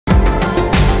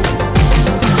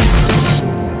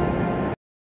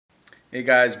Hey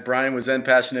guys, Brian with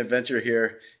zen.passion.adventure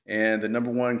here, and the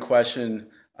number one question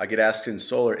I get asked in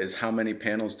solar is how many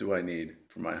panels do I need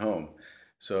for my home?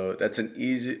 So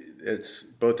it's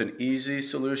both an easy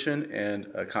solution and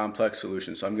a complex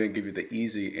solution. So I'm going to give you the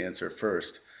easy answer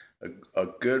first. A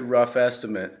good rough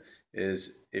estimate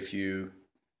is if you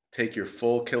take your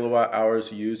full kilowatt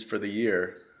hours used for the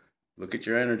year, look at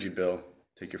your energy bill,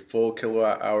 take your full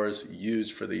kilowatt hours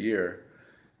used for the year,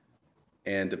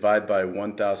 and divide by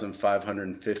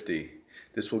 1,550.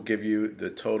 This will give you the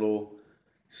total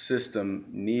system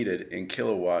needed in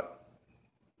kilowatt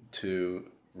to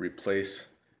replace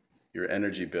your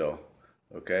energy bill.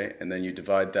 Okay, and then you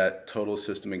divide that total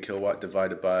system in kilowatt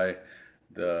divided by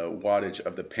the wattage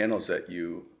of the panels that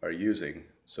you are using.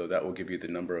 So that will give you the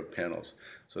number of panels.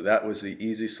 So that was the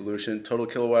easy solution. Total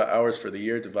kilowatt hours for the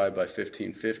year divided by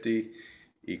 1550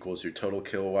 equals your total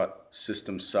kilowatt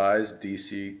system size,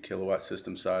 DC kilowatt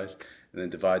system size, and then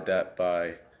divide that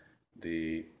by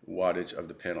the wattage of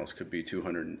the panels. Could be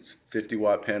 250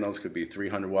 watt panels, could be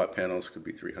 300 watt panels, could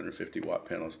be 350 watt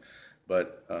panels,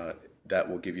 but that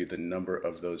will give you the number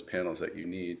of those panels that you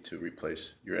need to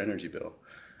replace your energy bill.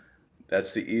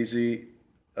 That's the easy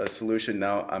solution.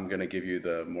 Now I'm going to give you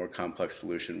the more complex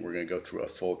solution. We're going to go through a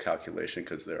full calculation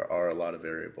because there are a lot of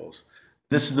variables.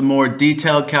 This is a more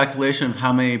detailed calculation of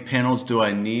how many panels do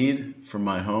I need for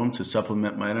my home to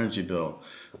supplement my energy bill.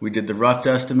 We did the rough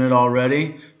estimate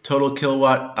already. Total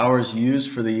kilowatt hours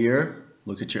used for the year.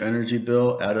 Look at your energy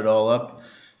bill, add it all up.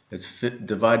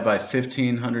 Divide by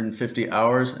 1,550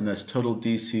 hours, and that's total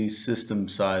DC system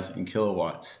size in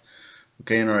kilowatts.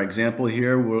 Okay, in our example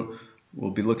here,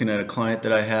 we'll be looking at a client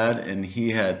that I had, and he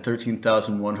had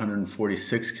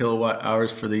 13,146 kilowatt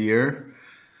hours for the year.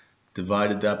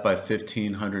 Divided that by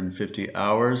 1,550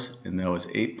 hours, and that was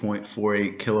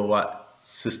 8.48 kilowatt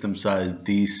system size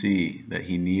DC that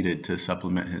he needed to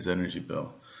supplement his energy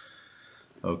bill.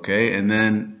 Okay, and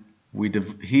then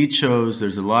he chose,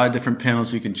 there's a lot of different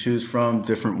panels you can choose from,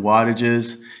 different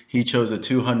wattages. He chose a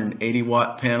 280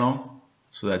 watt panel,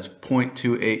 so that's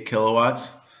 0.28 kilowatts.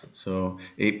 So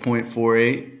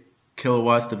 8.48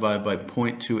 kilowatts divided by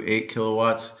 0.28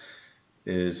 kilowatts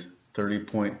is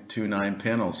 30.29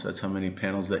 panels. That's how many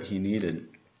panels that he needed.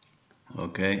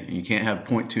 Okay, you can't have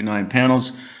 0.29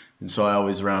 panels, and so I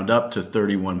always round up to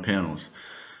 31 panels.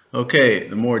 Okay,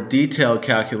 the more detailed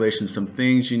calculation, some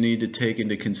things you need to take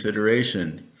into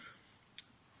consideration.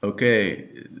 Okay,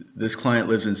 this client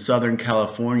lives in Southern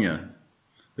California.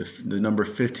 The number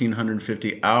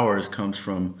 1,550 hours comes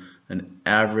from an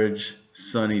average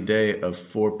sunny day of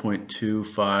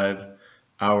 4.25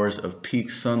 hours of peak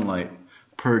sunlight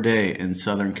per day in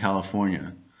Southern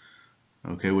California.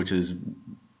 Okay, which is,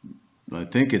 I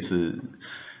think it's the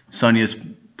sunniest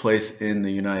place in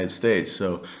the United States.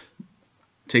 So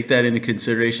take that into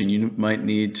consideration. You might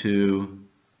need to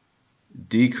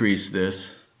decrease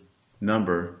this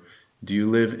number. Do you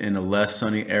live in a less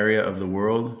sunny area of the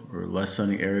world or a less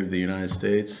sunny area of the United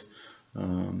States?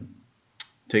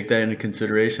 Take that into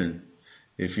consideration.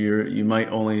 If you might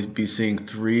only be seeing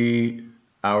 3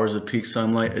 hours of peak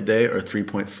sunlight a day, or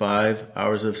 3.5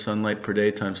 hours of sunlight per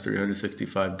day times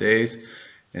 365 days,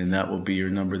 and that will be your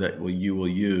number that you will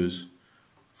use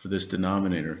for this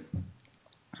denominator.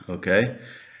 Okay,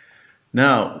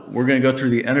 now we're going to go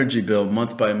through the energy bill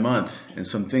month by month and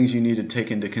some things you need to take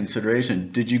into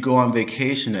consideration. Did you go on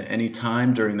vacation at any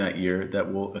time during that year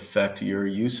that will affect your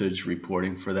usage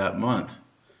reporting for that month?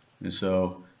 And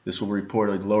so this will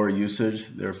report a lower usage,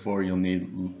 therefore you'll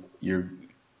need your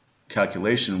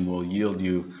calculation will yield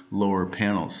you lower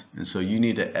panels, and so you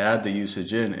need to add the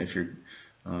usage in if you're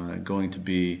going to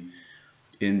be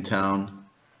in town,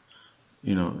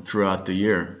 throughout the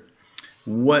year.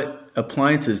 What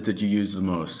appliances did you use the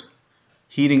most?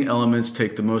 Heating elements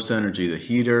take the most energy: the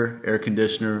heater, air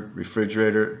conditioner,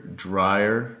 refrigerator,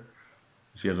 dryer,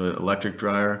 if you have an electric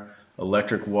dryer,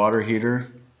 electric water heater.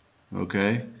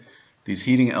 Okay, these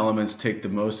heating elements take the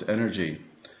most energy.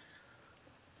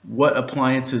 What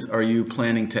appliances are you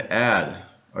planning to add?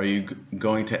 Are you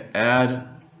going to add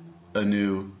a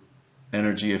new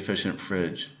energy efficient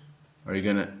fridge?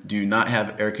 Do you not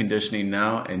have air conditioning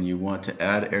now and you want to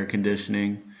add air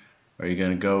conditioning? Are you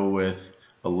going to go with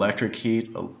electric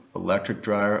heat, electric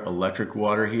dryer, electric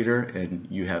water heater, and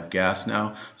you have gas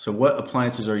now? So what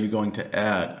appliances are you going to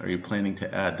add? Are you planning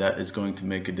to add? That is going to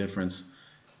make a difference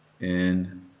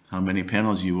in how many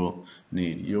panels you will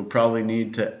need. You'll probably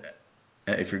need to,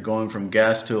 if you're going from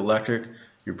gas to electric,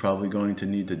 you're probably going to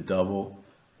need to double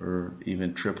or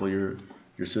even triple your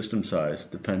system size,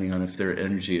 depending on if they're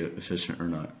energy efficient or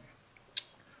not.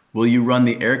 Will you run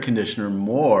the air conditioner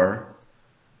more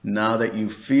now that you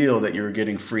feel that you're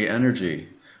getting free energy.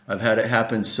 I've had it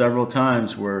happen several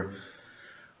times where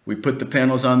we put the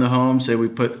panels on the home, say we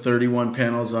put 31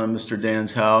 panels on Mr.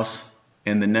 Dan's house,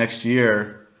 and the next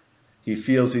year he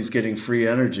feels he's getting free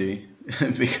energy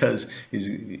because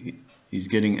he's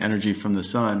getting energy from the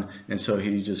sun, and so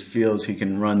he just feels he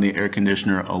can run the air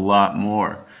conditioner a lot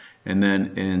more. And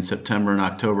then in September and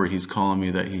October he's calling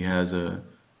me that he has a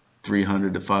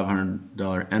 $300 to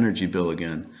 $500 energy bill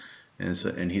again,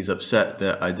 and he's upset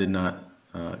that I did not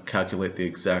calculate the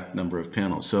exact number of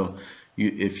panels. So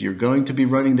if you're going to be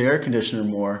running the air conditioner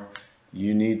more,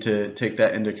 you need to take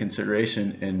that into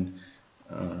consideration and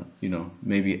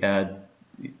maybe add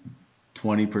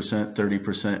 20%,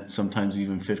 30%, sometimes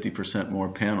even 50% more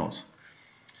panels.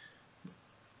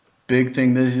 Big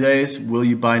thing these days, will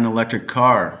you buy an electric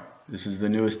car? This is the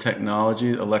newest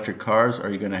technology, electric cars. Are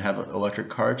you going to have an electric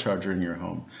car charger in your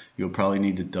home? You'll probably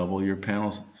need to double your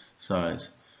panel size.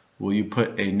 Will you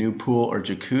put a new pool or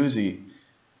jacuzzi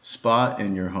spot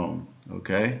in your home?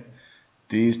 Okay,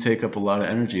 these take up a lot of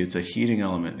energy. It's a heating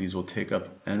element. These will take up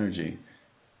energy.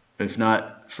 If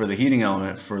not for the heating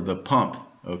element, for the pump,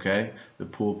 okay, the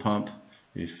pool pump,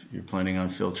 if you're planning on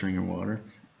filtering your water.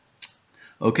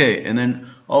 Okay, and then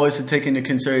always to take into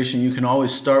consideration, you can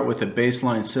always start with a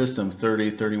baseline system,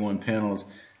 30, 31 panels,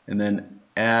 and then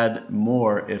add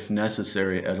more if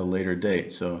necessary at a later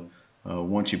date. So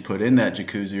once you put in that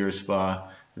jacuzzi or spa,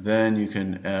 then you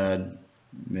can add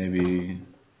maybe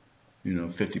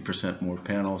 50% more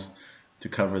panels to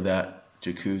cover that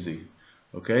jacuzzi.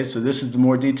 Okay, so this is the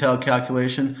more detailed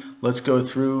calculation. Let's go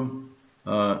through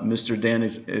Mr.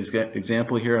 Dan's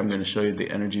example here. I'm going to show you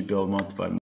the energy bill month by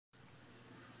month.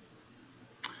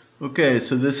 Okay,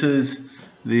 so this is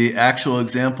the actual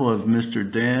example of Mr.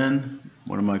 Dan,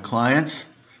 one of my clients,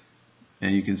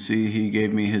 and you can see he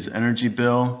gave me his energy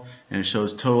bill, and it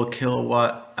shows total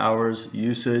kilowatt hours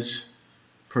usage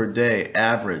per day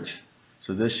average.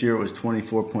 So this year it was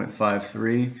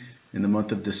 24.53 in the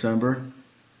month of December.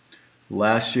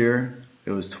 Last year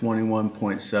it was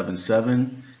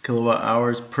 21.77 kilowatt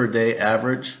hours per day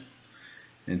average,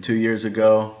 and 2 years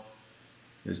ago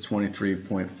is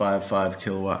 23.55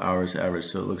 kilowatt hours average,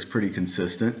 so it looks pretty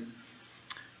consistent.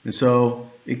 And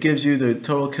so it gives you the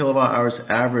total kilowatt hours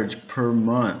average per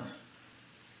month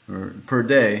or per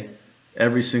day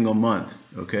every single month.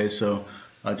 Okay, so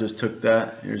I just took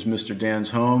that. Here's Mr.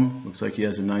 Dan's home. Looks like he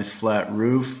has a nice flat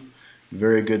roof,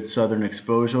 very good southern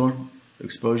exposure.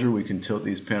 We can tilt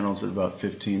these panels at about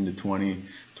 15 to 20,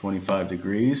 25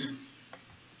 degrees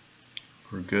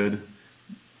for good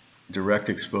direct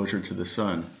exposure to the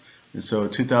sun. And so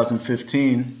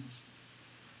 2015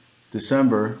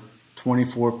 December,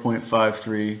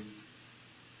 24.53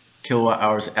 kilowatt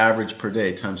hours average per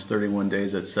day times 31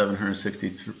 days at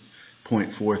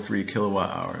 760.43 kilowatt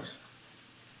hours.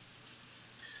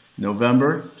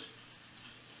 November,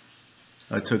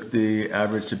 I took the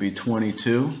average to be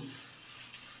 22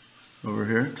 over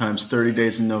here times 30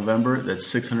 days in November, that's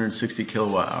 660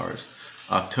 kilowatt hours.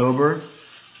 October,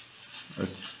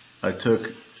 I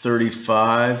took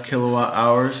 35 kilowatt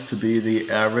hours to be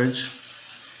the average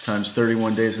times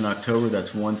 31 days in October,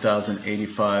 that's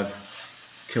 1,085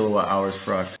 kilowatt hours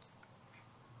for October.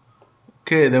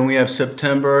 Okay, then we have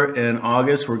September and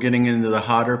August. We're getting into the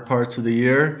hotter parts of the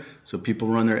year, so people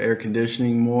run their air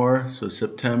conditioning more. So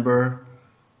September,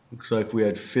 looks like we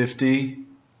had 50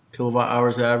 kilowatt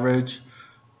hours average.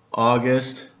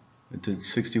 August, it did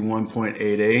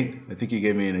 61.88. I think he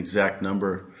gave me an exact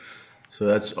number. So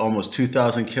that's almost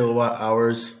 2,000 kilowatt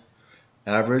hours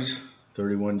average,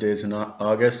 31 days in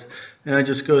August. And I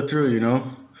just go through,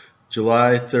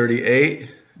 July 38,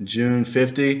 June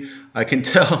 50. I can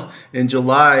tell in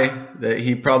July that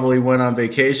he probably went on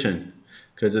vacation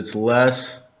because it's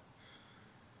less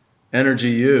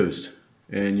energy used.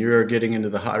 And you're getting into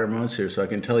the hotter months here, so I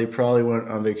can tell he probably went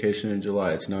on vacation in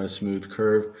July. It's not a smooth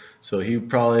curve, so he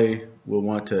probably will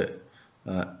want to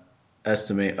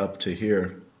estimate up to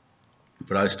here.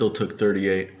 But I still took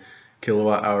 38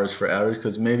 kilowatt hours for average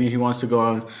because maybe he wants to go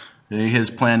on, maybe his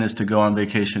plan is to go on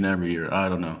vacation every year. I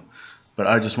don't know. But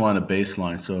I just want a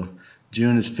baseline. So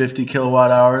June is 50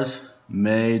 kilowatt hours.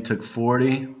 May took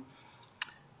 40.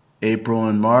 April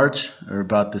and March are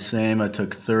about the same. I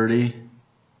took 30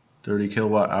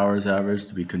 kilowatt hours average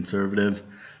to be conservative.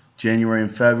 January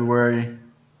and February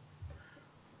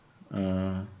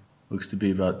looks to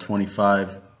be about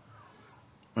 25.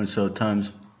 And so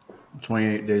times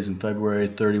 28 days in February,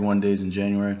 31 days in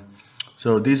January.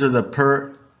 So these are the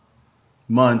per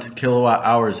month kilowatt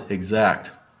hours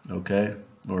exact, okay,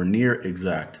 or near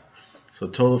exact. So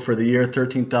total for the year,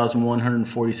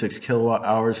 13,146 kilowatt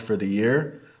hours for the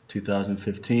year,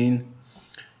 2015.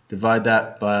 Divide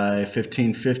that by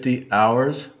 1550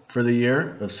 hours for the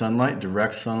year of sunlight,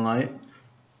 direct sunlight.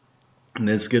 And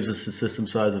this gives us a system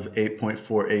size of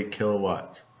 8.48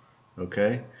 kilowatts.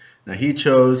 Okay. Now he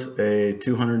chose a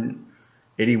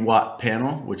 280 watt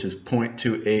panel, which is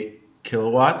 0.28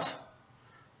 kilowatts.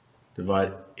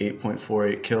 Divide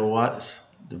 8.48 kilowatts,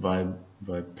 divide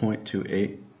by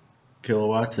 0.28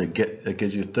 kilowatts, that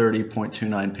gives you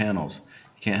 30.29 panels.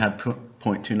 You can't have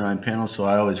 0.29 panels, so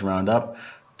I always round up.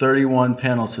 31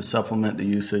 panels to supplement the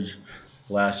usage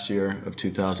last year of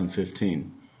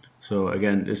 2015. So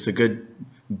again, it's a good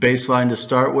baseline to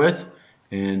start with,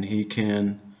 and he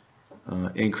can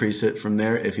increase it from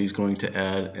there if he's going to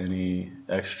add any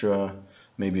extra,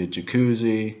 maybe a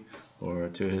jacuzzi or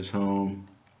to his home.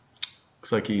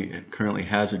 Looks like he currently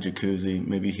has a jacuzzi.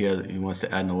 Maybe he wants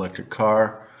to add an electric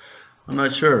car. I'm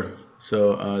not sure.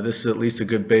 So this is at least a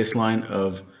good baseline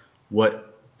of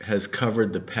what has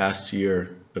covered the past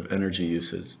year of energy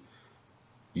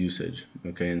usage,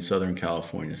 okay, in Southern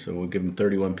California. So we'll give him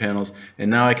 31 panels, and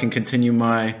now I can continue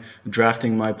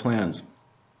drafting my plans.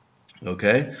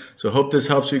 Okay, so hope this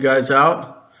helps you guys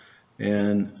out,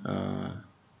 and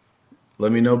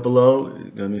let me know below.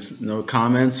 Let me know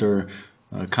comments, or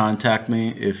contact me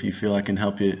if you feel I can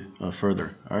help you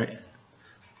further. All right,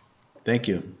 thank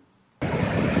you.